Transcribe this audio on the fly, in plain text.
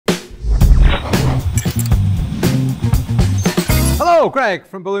Hello, Greg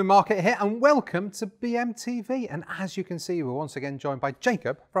from Balloon Market here, and welcome to BMTV. And as you can see, we're once again joined by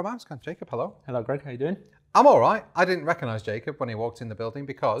Jacob from Amscan. Jacob, hello. Hello, Greg. How you doing? I'm all right. I didn't recognise Jacob when he walked in the building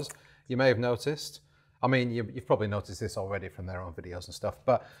because you may have noticed. I mean, you've probably noticed this already from their own videos and stuff,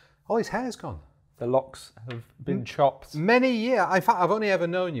 but all his hair's gone. The locks have been chopped. Many years. In fact, I've only ever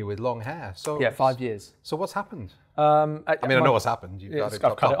known you with long hair. So Yeah, 5 years. So what's happened? I know what's happened. I've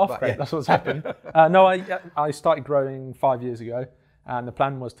cut it off, Greg. Yeah. That's what's happened. No, I started growing 5 years ago, and the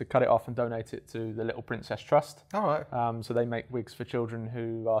plan was to cut it off and donate it to the Little Princess Trust. All right. So they make wigs for children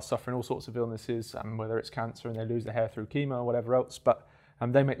who are suffering all sorts of illnesses, whether it's cancer and they lose their hair through chemo or whatever else. But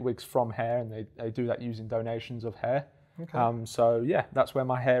they make wigs from hair, and they do that using donations of hair. Okay. So yeah, that's where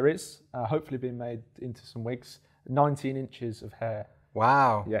my hair is. Hopefully being made into some wigs. 19 inches of hair.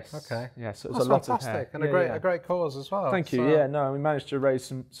 Wow. Yes. Okay. Yeah. So it was That's a lot fantastic, of hair. and a great cause as well. Thank you. So. Yeah. No, we managed to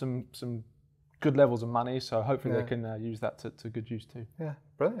raise some good levels of money. So hopefully they can use that to good use too. Yeah.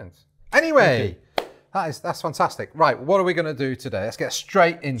 Brilliant. Anyway, that's fantastic. Right. What are we going to do today? Let's get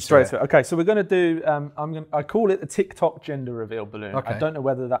straight into it. Okay. So we're going to do. I call it the TikTok gender reveal balloon. Okay. I don't know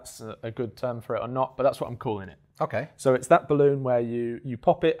whether that's a good term for it or not, but that's what I'm calling it. Okay. So it's that balloon where you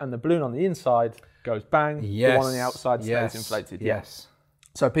pop it and the balloon on the inside goes bang. Yes. The one on the outside stays inflated. Yes.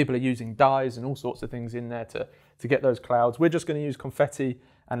 So people are using dyes and all sorts of things in there to get those clouds. We're just going to use confetti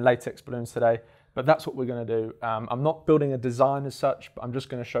and latex balloons today, but that's what we're going to do. I'm not building a design as such, but I'm just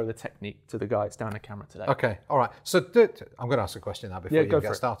going to show the technique to the guys down the camera today. Okay. All right. So I'm going to ask a question now before you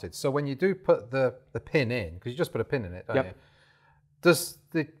get started. So when you do put the pin in, because you just put a pin in it, don't you? Does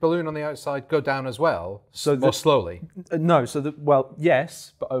the balloon on the outside go down as well, more slowly? No. So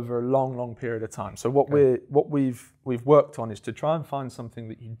yes, but over a long period of time. So what we've worked on is to try and find something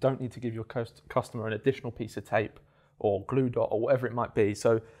that you don't need to give your customer an additional piece of tape or glue dot or whatever it might be.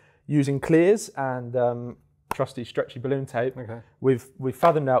 So using Clearz and trusty stretchy balloon tape, we've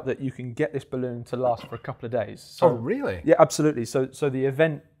fathomed out that you can get this balloon to last for a couple of days. So, oh, really? Yeah, absolutely. So the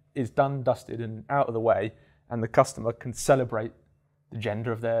event is done, dusted, and out of the way, and the customer can celebrate the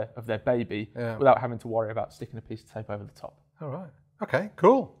gender of their baby without having to worry about sticking a piece of tape over the top. All right. Okay,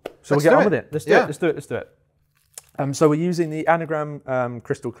 cool. So we'll get on with it. Let's do it. So we're using the Anagram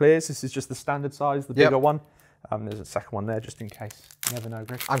Crystal Clearz. This is just the standard size, the bigger one. There's a second one there just in case. You never know,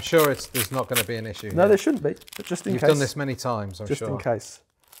 Greg. I'm sure there's not going to be an issue. No, there shouldn't be, but just in case. You've done this many times, I'm sure. Just in case.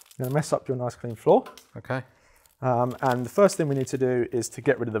 You're going to mess up your nice clean floor. Okay. And the first thing we need to do is to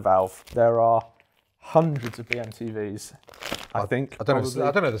get rid of the valve. There are hundreds of BMTVs, I think. I don't know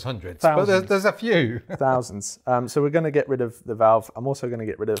if there's hundreds, thousands. but there's a few. Thousands. So we're going to get rid of the valve. I'm also going to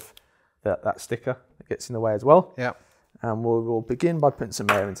get rid of that sticker that gets in the way as well. Yeah. And we'll begin by putting some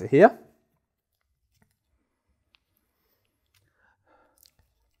air into here.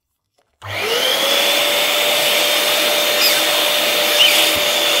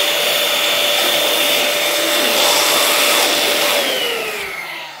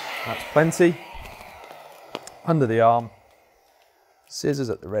 That's plenty. Under the arm, scissors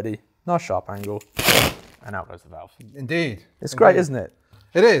at the ready, nice sharp angle, and out goes the valve. Indeed. It's great, isn't it?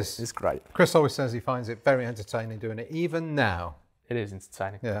 It is. It's great. Chris always says he finds it very entertaining doing it, even now. It is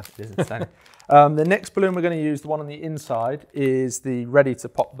entertaining. Yeah. It is entertaining. The next balloon we're going to use, the one on the inside, is the ready to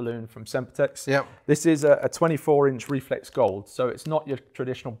pop balloon from Sempertex. Yep. This is a 24-inch reflex gold, so it's not your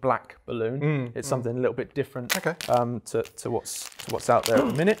traditional black balloon. It's something a little bit different to what's out there at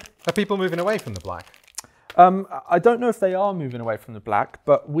the minute. Are people moving away from the black? I don't know if they are moving away from the black,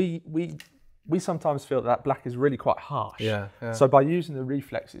 but we sometimes feel that black is really quite harsh. Yeah. So by using the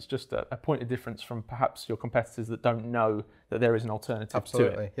reflex, it's just a point of difference from perhaps your competitors that don't know that there is an alternative to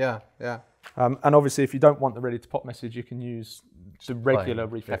it. Yeah. And obviously, if you don't want the ready to pop message, you can use the regular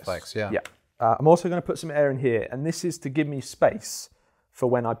reflex. Yeah. I'm also going to put some air in here, and this is to give me space for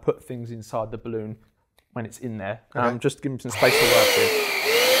when I put things inside the balloon when it's in there. Just give me some space to work with.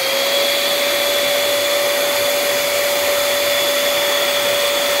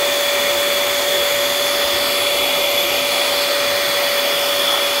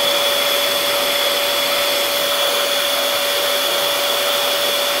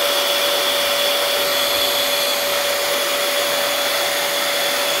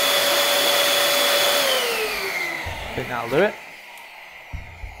 I think that'll do it.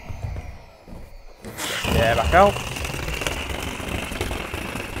 Yeah, back out.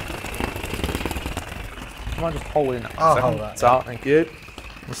 I might just hold in that. I'll hold that. So, thank you.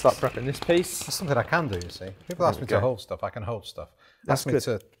 We'll start prepping this piece. That's something I can do, you see. People ask me to hold stuff, I can hold stuff. That's ask me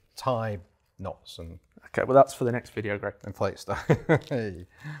to tie knots and okay, well that's for the next video, Greg. Inflate stuff. Hey,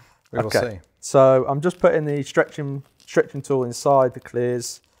 we will see. So I'm just putting the stretching tool inside the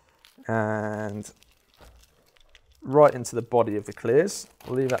Clearz and right into the body of the Clearz.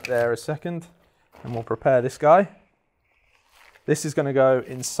 We'll leave that there a second and we'll prepare this guy. This is going to go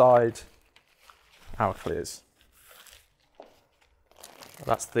inside our Clearz.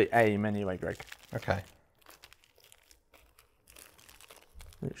 That's the aim anyway, Greg. Okay.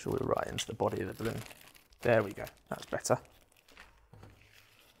 Make sure we're right into the body of the balloon. There we go. That's better.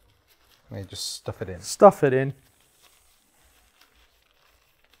 We just stuff it in. Stuff it in.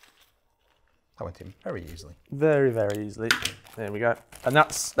 That went in very easily. Very, very easily. There we go. And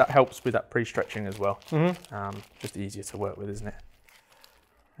that helps with that pre-stretching as well. Just easier to work with, isn't it?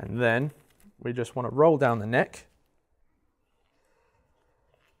 And then we just want to roll down the neck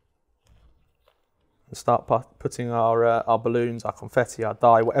and start putting our balloons, our confetti, our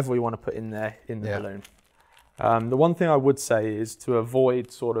dye, whatever we want to put in there in the balloon. The one thing I would say is to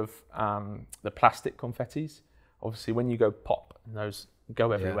avoid sort of the plastic confettis. Obviously, when you go pop, and those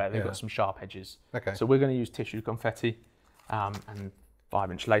go everywhere. They've got some sharp edges. Okay. So we're going to use tissue confetti and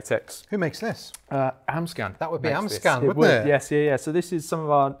 5-inch latex. Who makes this? Amscan. That would be Amscan, wouldn't it? Yes, yeah. So this is some of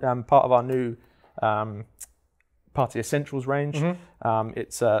our part of our new Party Essentials range.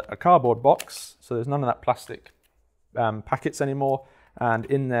 It's a cardboard box, so there's none of that plastic packets anymore. And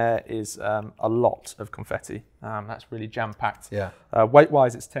in there is a lot of confetti. That's really jam-packed. Yeah.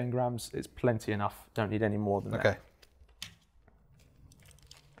 Weight-wise, it's 10 grams. It's plenty enough. Don't need any more than that. Okay.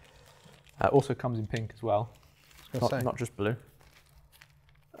 Also comes in pink as well, not just blue.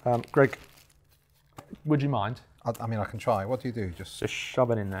 Greg, would you mind? I mean, I can try. What do you do? Just shove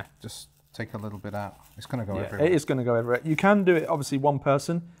it in there. Just take a little bit out. It's going to go everywhere. It is going to go everywhere. You can do it, obviously, one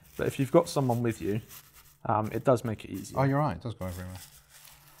person, but if you've got someone with you, it does make it easier. Oh, you're right. It does go everywhere.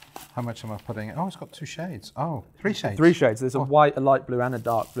 How much am I putting in? Oh, it's got 2 shades. Oh, 3 shades. 3 shades. There's a white, a light blue, and a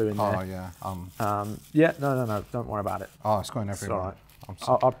dark blue in there. Oh, yeah. Yeah, no. Don't worry about it. Oh, it's going everywhere. It's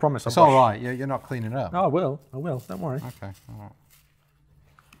all right. I promise. It's all right. You're not cleaning it up. No, I will. Don't worry. Okay. All right.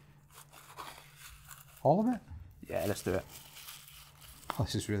 All of it? Yeah, let's do it. Oh,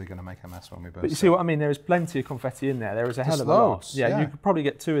 this is really going to make a mess when we burst. But you see what I mean? There is plenty of confetti in there. There is a hell of a lot. Yeah, you could probably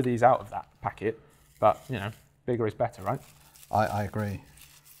get 2 of these out of that packet, but you know, bigger is better, right? I agree.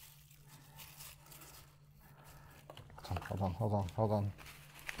 Hold on.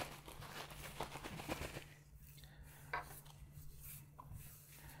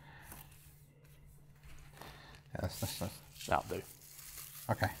 Yeah, That'll do.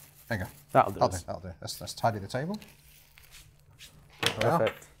 Okay, there you go. That'll do. That'll do. Let's tidy the table.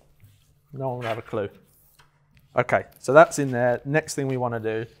 Perfect. No one will have a clue. Okay, so that's in there. Next thing we want to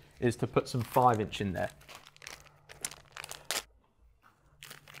do is to put some 5-inch in there.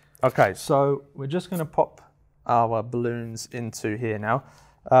 Okay, so we're just going to pop our balloons into here now.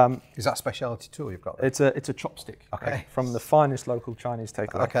 Is that a specialty tool you've got there? It's a chopstick. Okay. From the finest local Chinese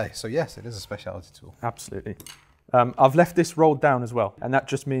takeaway. Okay, so yes, it is a specialty tool. Absolutely. I've left this rolled down as well, and that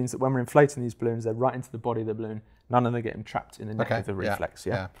just means that when we're inflating these balloons, they're right into the body of the balloon. None of them get trapped in the neck of the reflex.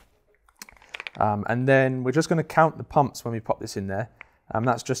 And then we're just going to count the pumps when we pop this in there.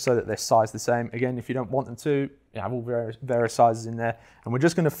 That's just so that they're sized the same. Again, if you don't want them to, you have all various sizes in there. And we're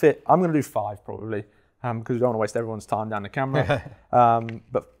just going to fit, I'm going to do 5 probably, because we don't want to waste everyone's time down the camera.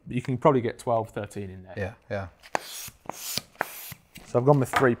 But you can probably get 12, 13 in there. Yeah. So I've gone with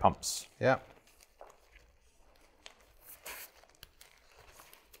 3 pumps. Yeah.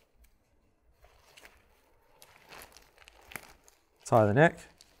 Tie the neck.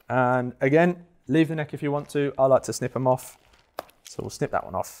 And again, leave the neck if you want to. I like to snip them off. So we'll snip that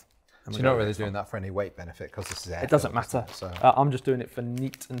one off. So you're not really doing that for any weight benefit because this is air. It doesn't matter. So. I'm just doing it for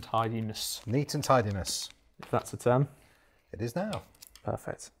neat and tidiness. Neat and tidiness. If that's a term. It is now.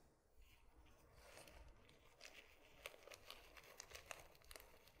 Perfect.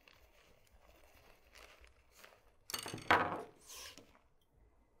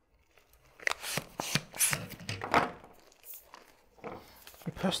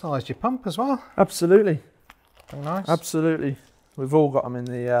 You personalised your pump as well. Absolutely. Very nice. Absolutely. We've all got them in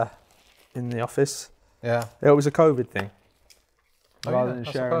the office. Yeah. It was a COVID thing. Rather than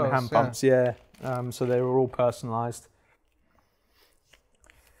sharing the hand pumps, so they were all personalised.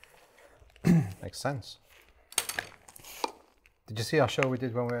 Makes sense. Did you see our show we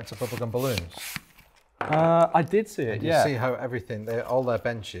did when we went to Bubblegum Balloons? I did see it, You see how everything, all their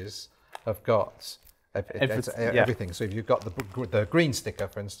benches have got everything. So if you've got the green sticker,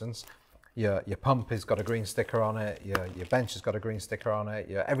 for instance, your pump has got a green sticker on it, your bench has got a green sticker on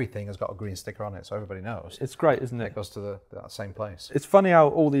it, everything has got a green sticker on it, so everybody knows. It's great, isn't it? It goes to that same place. It's funny how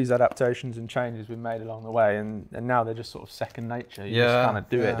all these adaptations and changes we've made along the way, and now they're just sort of second nature. You just kind of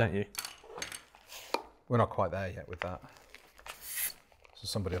do it, don't you? We're not quite there yet with that. So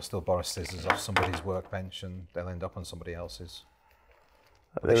somebody will still borrow scissors off somebody's workbench and they'll end up on somebody else's.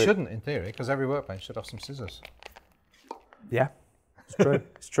 They shouldn't, in theory, because every workbench should have some scissors. Yeah, it's true.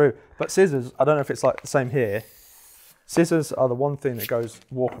 It's true. But scissors, I don't know if it's like the same here. Scissors are the one thing that goes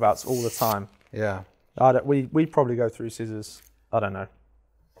walkabouts all the time. Yeah. We probably go through scissors, I don't know.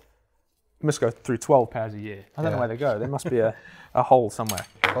 We must go through 12 pairs a year. I don't know where they go. There must be a hole somewhere.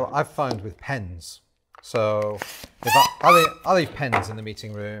 Well, I've found with pens. So if I leave pens in the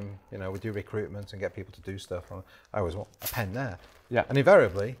meeting room, you know, we do recruitment and get people to do stuff. I always want a pen there. Yeah. And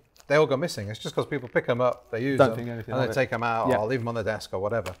invariably, they all go missing. It's just because people pick them up, they use them, and they take them out, or leave them on the desk or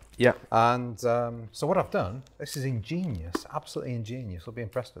whatever. Yeah. And so what I've done, this is ingenious, absolutely ingenious. You'll be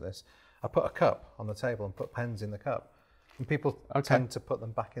impressed with this. I put a cup on the table and put pens in the cup. And people tend to put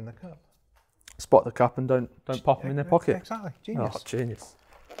them back in the cup. Spot the cup and don't pop them in their pocket. Exactly, genius. Oh, genius.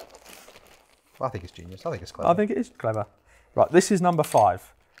 Well, I think it's genius. I think it's clever. I think it is clever. Right, this is number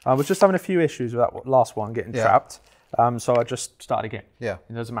 5. We're just having a few issues with that last one getting trapped. So I just started again. Yeah.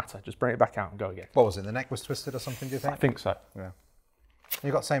 It doesn't matter. Just bring it back out and go again. What was it? The neck was twisted or something, do you think? I think so. Yeah.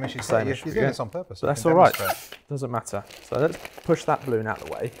 You've got the same issues. Same You're doing this on purpose. But that's all right. Doesn't matter. So let's push that balloon out of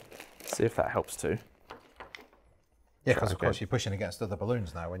the way. See if that helps too. Yeah, because of course you're pushing against other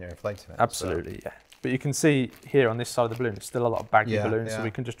balloons now when you're inflating it. Absolutely, yeah. But you can see here on this side of the balloon, there's still a lot of baggy balloons, so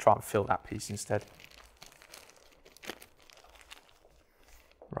we can just try and fill that piece instead.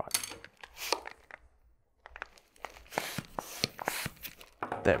 Right.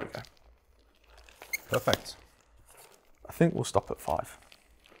 There we go. Perfect. I think we'll stop at 5.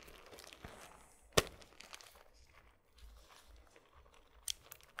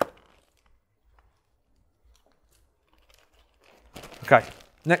 Okay,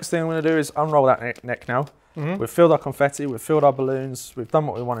 next thing I'm going to do is unroll that neck now. We've filled our confetti, we've filled our balloons, we've done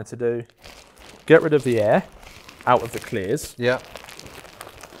what we wanted to do. Get rid of the air out of the Clearz. Yeah.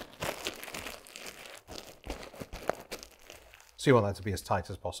 So you want that to be as tight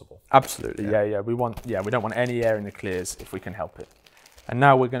as possible? Absolutely, yeah. We don't want any air in the Clearz if we can help it. And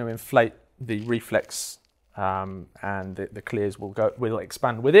now we're going to inflate the reflex, and the Clearz will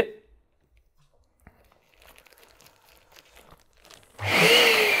expand with it.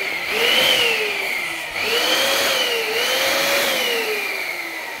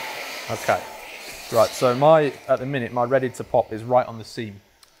 Okay, right, so at the minute, my ready to pop is right on the seam.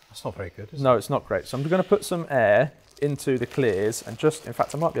 That's not very good, is it? No, it's not great. So I'm going to put some air into the Clearz and in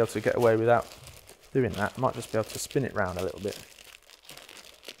fact, I might be able to get away without doing that. I might just be able to spin it round a little bit.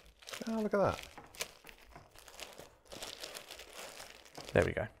 Oh, look at that. There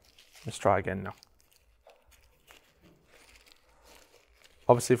we go. Let's try again now.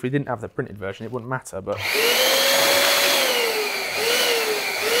 Obviously, if we didn't have the printed version, it wouldn't matter, but...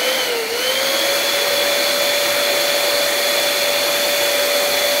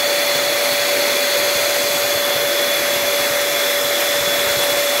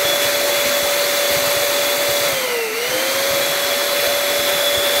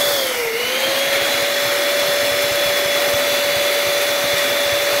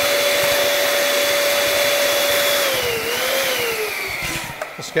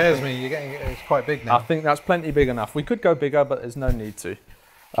 Scares me. It's quite big now. I think that's plenty big enough. We could go bigger, but there's no need to.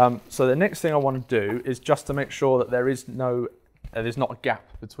 So the next thing I want to do is just to make sure that there's not a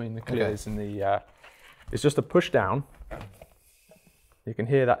gap between the Clearz and the. It's just a push down. You can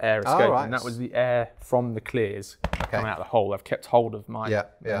hear that air escaping. Oh, right. And that was the air from the Clearz coming out of the hole. I've kept hold of my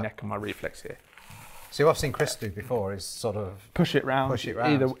neck and my reflex here. See, what I've seen Chris do before is sort of push it round. Push it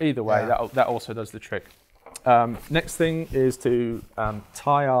round. Either way, that also does the trick. Next thing is to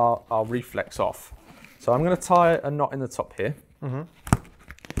tie our reflex off. So I'm going to tie a knot in the top here. And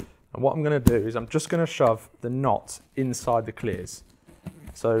what I'm going to do is I'm just going to shove the knot inside the Clearz.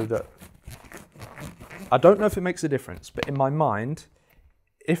 So that, I don't know if it makes a difference, but in my mind,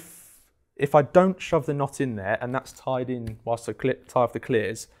 if I don't shove the knot in there and that's tied in whilst I tie off the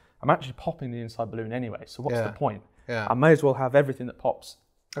Clearz, I'm actually popping the inside balloon anyway. So what's the point? Yeah. I may as well have everything that pops.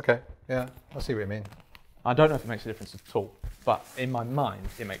 Okay, yeah, I see what you mean. I don't know if it makes a difference at all, but in my mind,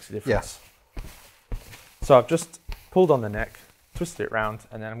 it makes a difference. Yes. So I've just pulled on the neck, twisted it round,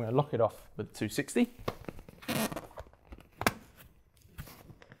 and then I'm going to lock it off with 260.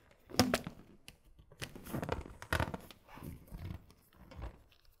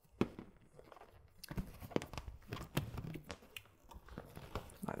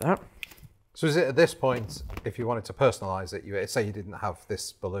 Like that. So is it at this point, if you wanted to personalise it, say you didn't have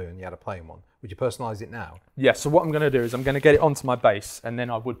this balloon, you had a plain one, would you personalise it now? Yeah, so what I'm going to do is I'm going to get it onto my base and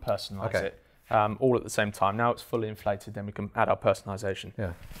then I would personalise it. all at the same time. Now it's fully inflated, then we can add our personalization.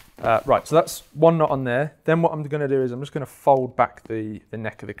 Yeah. Right, so that's one knot on there. Then what I'm going to do is I'm just going to fold back the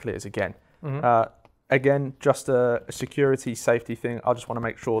neck of the Clearz again. Again, just a security, safety thing. I just want to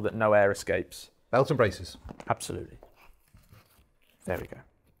make sure that no air escapes. Belt and braces. Absolutely. There we go.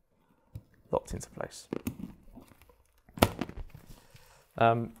 Locked into place.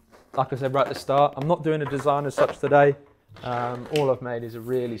 Like I said right at the start, I'm not doing a design as such today. All I've made is a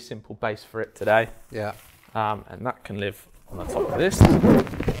really simple base for it today. Yeah. And that can live on the top of this.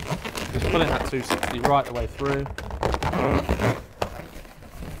 Just pulling that 260 right the way through.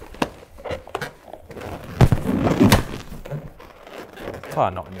 Tie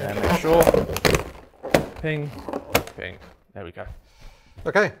a knot in there, make sure. Ping, ping. There we go.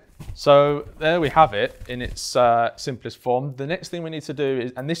 Okay. So there we have it in its simplest form. The next thing we need to do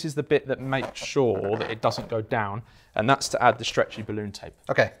is, and this is the bit that makes sure that it doesn't go down, and that's to add the stretchy balloon tape.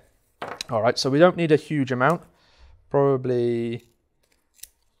 Okay. All right, so we don't need a huge amount. Probably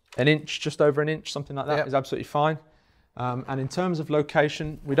an inch, just over an inch, something like that is absolutely fine. And in terms of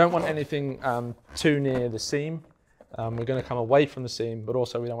location, we don't want anything too near the seam. We're going to come away from the seam, but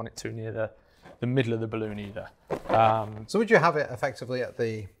also we don't want it too near the middle of the balloon either. So would you have it effectively at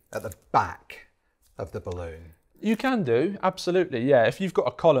the back of the balloon? You can do, absolutely, yeah. If you've got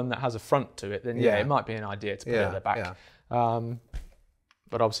a column that has a front to it, then yeah, it might be an idea to put it at the back. Yeah.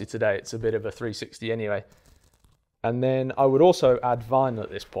 But obviously today it's a bit of a 360 anyway. And then I would also add vinyl at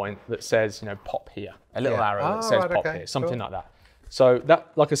this point that says, you know, pop here. A little arrow that says pop here, something like that. So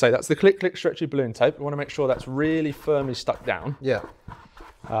that, like I say, that's the click stretchy balloon tape. We want to make sure that's really firmly stuck down. Yeah.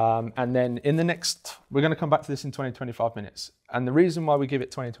 And then in the next, we're going to come back to this in 20-25 minutes. And the reason why we give it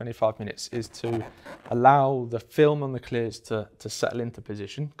 20-25 minutes is to allow the film on the Clearz to settle into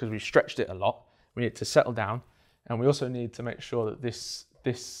position, because we've stretched it a lot. We need it to settle down. And we also need to make sure that this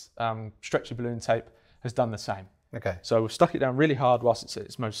stretchy balloon tape has done the same. Okay. So we've stuck it down really hard whilst it's at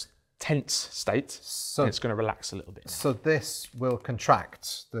its most tense state, so it's going to relax a little bit. So this will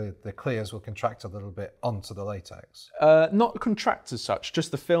contract, the Clearz will contract a little bit onto the latex? Not contract as such,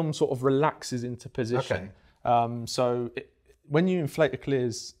 just the film sort of relaxes into position. Okay. When you inflate a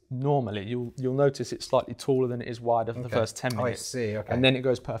Clearz normally, you'll notice it's slightly taller than it is wider for the first 10 minutes. Oh, I see, okay. And then it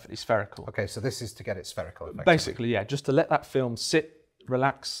goes perfectly spherical. Okay, so this is to get it spherical, effectively. Basically, yeah, just to let that film sit,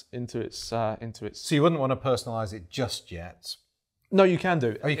 relax into its... So you wouldn't want to personalise it just yet? No, you can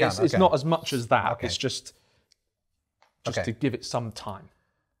do. Oh, you can. It's not as much as that. Okay. It's just okay. to give it some time.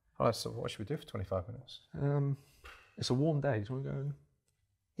 All right, so what should we do for 25 minutes? It's a warm day. Do you want to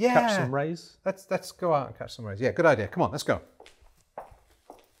go catch some rays? Let's go out and catch some rays. Yeah, good idea. Come on, let's go.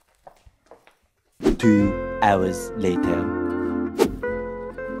 2 hours later.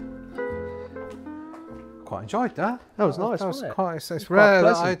 Quite enjoyed that. That was nice, that was wasn't it? It's rare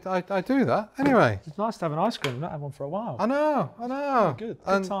that I do that. Anyway. It's nice to have an ice cream. We've not had one for a while. I know. Good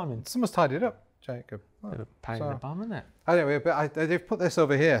timing. Someone's tidied up, Jacob. Bit of a pain in the bum, isn't it? Anyway, but they've put this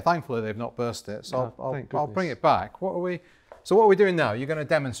over here. Thankfully, they've not burst it. So I'll bring it back. What are we doing now? You're going to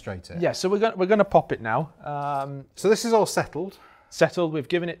demonstrate it? Yeah, so we're going to pop it now. So this is all settled? Settled. We've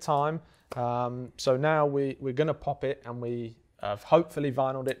given it time. So now we're going to pop it, and we have hopefully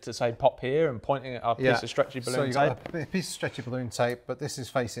vinyled it to say pop here and pointing at our piece of stretchy balloon tape. So you've got a piece of stretchy balloon tape, but this is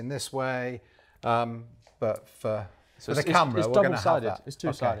facing this way. But for the camera, it's we're going to have that. It's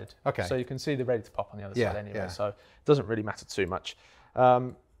two-sided. Okay. So you can see the ready to pop on the other side anyway. Yeah. So it doesn't really matter too much.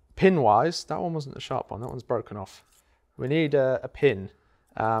 Pin-wise, that one wasn't a sharp one. That one's broken off. We need a pin.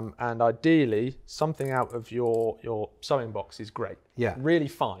 And ideally, something out of your sewing box is great. Yeah. Really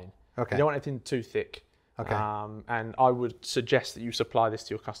fine. Okay. You don't want anything too thick. Okay. And I would suggest that you supply this to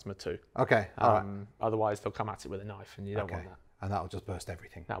your customer too. Okay. Otherwise, they'll come at it with a knife, and you don't want that. And that'll just burst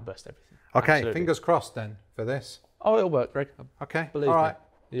everything. That'll burst everything. Okay. Absolutely. Fingers crossed then for this. Oh, it'll work, Greg. Okay. Believe me. Are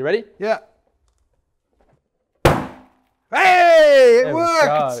you ready? Yeah. Hey! It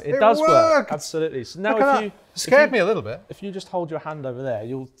worked! It does work. Absolutely. So now, it scared me a little bit. If you just hold your hand over there,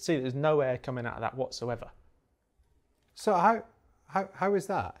 you'll see that there's no air coming out of that whatsoever. So how is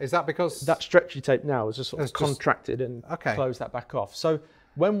that? Is that because that stretchy tape now is just sort of contracted and closed that back off? So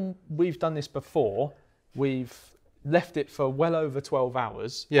when we've done this before, we've left it for well over 12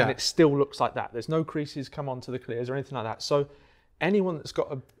 hours and it still looks like that. There's no creases come onto the Clearz or anything like that. So anyone that's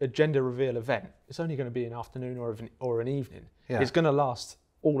got a gender reveal event, it's only going to be an afternoon or an evening. Yeah. It's going to last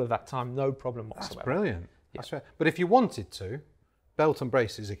all of that time, no problem whatsoever. That's brilliant. Yeah. That's right. But if you wanted to, belt and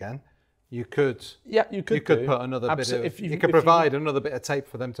braces again, you could. Yeah, you could put another bit of. You could provide another bit of tape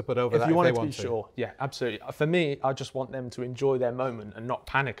for them to put over that if you wanted to be sure. Yeah, absolutely. For me, I just want them to enjoy their moment and not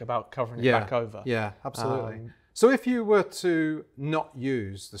panic about covering it back over. Yeah, absolutely. So if you were to not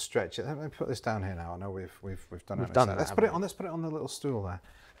use the stretcher, let me put this down here now. I know we've done it. Let's put it on the little stool there,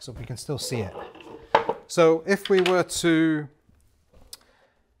 so we can still see it. So if we were to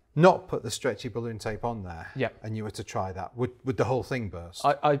not put the stretchy balloon tape on there, and you were to try that, would the whole thing burst?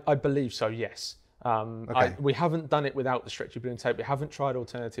 I believe so. Yes. Okay. We haven't done it without the stretchy balloon tape. We haven't tried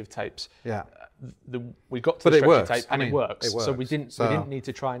alternative tapes. Yeah. We got to the stretchy tape and it works. It works. So we didn't need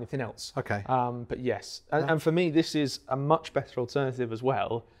to try anything else. Okay. But yes, and for me, this is a much better alternative as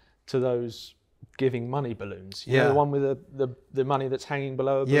well to those giving money balloons. You know, the one with the money that's hanging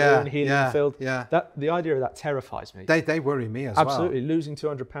below a balloon, helium filled. Yeah. The idea of that terrifies me. They worry me as well. Absolutely, losing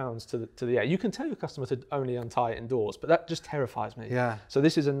 £200 to the air. You can tell your customer to only untie it indoors, but that just terrifies me. Yeah. So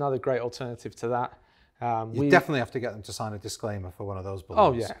this is another great alternative to that. You definitely have to get them to sign a disclaimer for one of those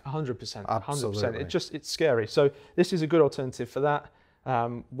balloons. Oh yeah, 100%. Absolutely. 100%. It's scary. So this is a good alternative for that.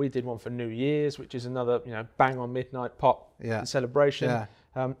 We did one for New Year's, which is another bang on midnight pop celebration.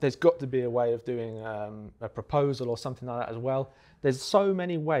 Yeah. There's got to be a way of doing a proposal or something like that as well. There's so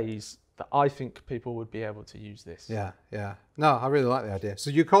many ways that I think people would be able to use this. Yeah, yeah. No, I really like the idea. So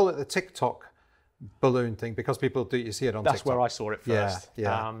you call it the TikTok balloon thing because people you see it on TikTok. That's where I saw it first.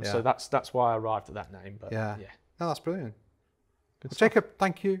 Yeah. So that's why I arrived at that name. But yeah. No, that's brilliant. Well, Jacob,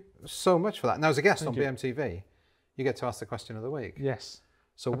 thank you so much for that. Now, as a guest on BMTV, you get to ask the question of the week. Yes.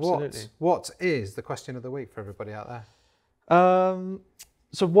 So what is the question of the week for everybody out there?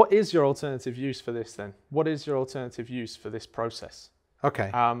 So what is your alternative use for this then? What is your alternative use for this process? Okay.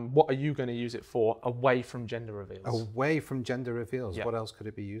 What are you going to use it for away from gender reveals? Away from gender reveals. What else could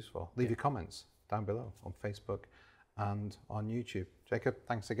it be used for? Leave your comments down below on Facebook and on YouTube. Jacob,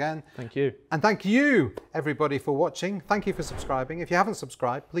 thanks again. Thank you. And thank you, everybody, for watching. Thank you for subscribing. If you haven't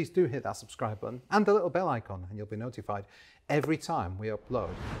subscribed, please do hit that subscribe button and the little bell icon, and you'll be notified every time we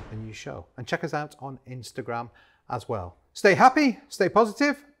upload a new show. And check us out on Instagram as well. Stay happy, stay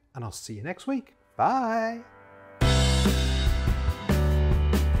positive, and I'll see you next week. Bye.